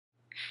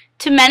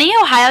To many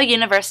Ohio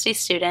University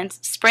students,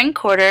 spring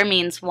quarter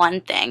means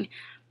one thing: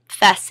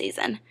 fest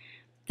season.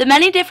 The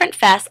many different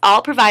fests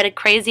all provide a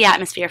crazy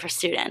atmosphere for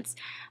students,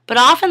 but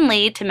often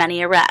lead to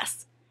many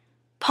arrests.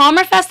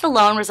 Palmer Fest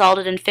alone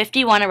resulted in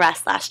 51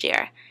 arrests last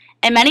year,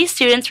 and many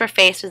students were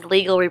faced with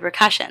legal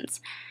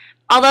repercussions.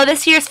 Although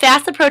this year's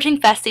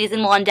fast-approaching fest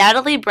season will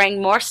undoubtedly bring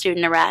more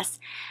student arrests,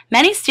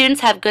 many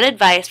students have good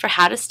advice for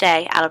how to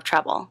stay out of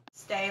trouble.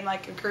 Stay in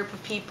like a group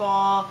of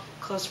people,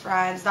 close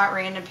friends, not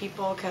random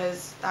people,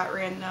 because that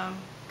random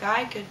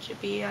guy could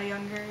be a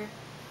younger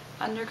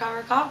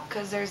undercover cop,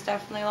 because there's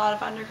definitely a lot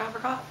of undercover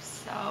cops.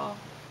 So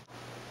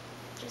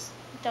just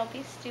don't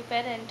be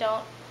stupid and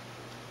don't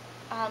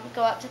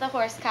go up to the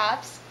horse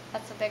cops.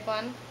 That's a big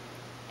one.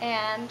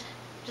 And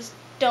just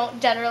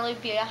don't generally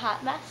be a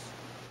hot mess.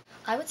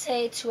 I would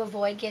say to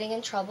avoid getting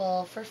in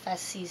trouble for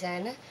fest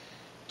season,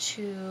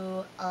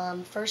 to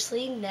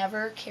firstly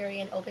never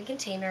carry an open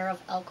container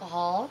of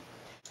alcohol,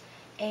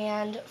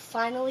 and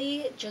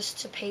finally just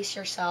to pace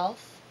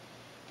yourself,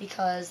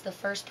 because the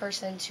first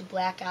person to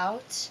black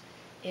out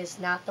is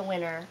not the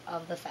winner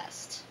of the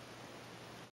fest.